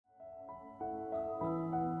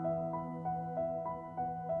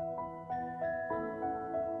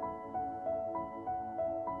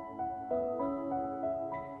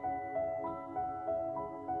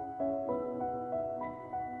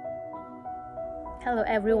Hello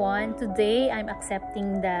everyone, today I'm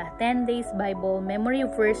accepting the 10 Days Bible Memory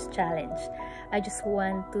Verse Challenge. I just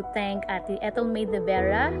want to thank Ate Ethel May de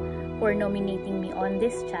Vera for nominating me on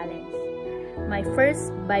this challenge. My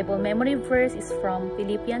first Bible memory verse is from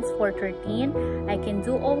Philippians 4:13. I can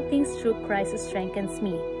do all things through Christ who strengthens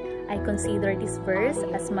me. I consider this verse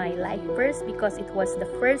as my life verse because it was the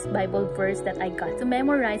first Bible verse that I got to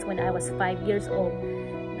memorize when I was 5 years old.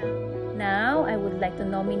 Now, I would like to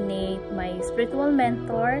nominate my spiritual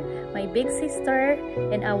mentor, my big sister,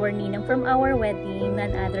 and our ninang from our wedding,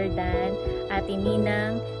 none other than Ate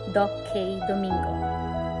Ninang Doc K. Domingo.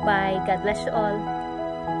 Bye. God bless you all.